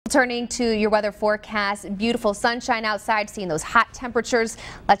Turning to your weather forecast, beautiful sunshine outside, seeing those hot temperatures.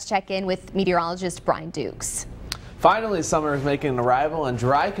 Let's check in with meteorologist Brian Doogs. Finally, summer is making an arrival and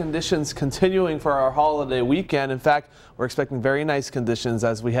dry conditions continuing for our holiday weekend. In fact, we're expecting very nice conditions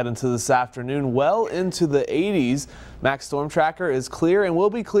as we head into this afternoon, well into the 80s. Max Storm Tracker is clear and will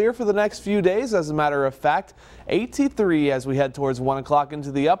be clear for the next few days. As a matter of fact, 83 as we head towards 1 o'clock,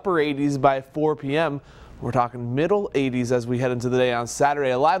 into the upper 80s by 4 p.m. We're talking middle 80s as we head into the day on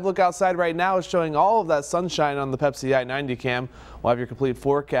Saturday. A live look outside right now is showing all of that sunshine on the Pepsi I-90 cam. We'll have your complete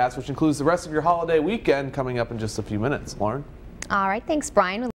forecast, which includes the rest of your holiday weekend, coming up in just a few minutes. Lauren? All right, thanks, Brian.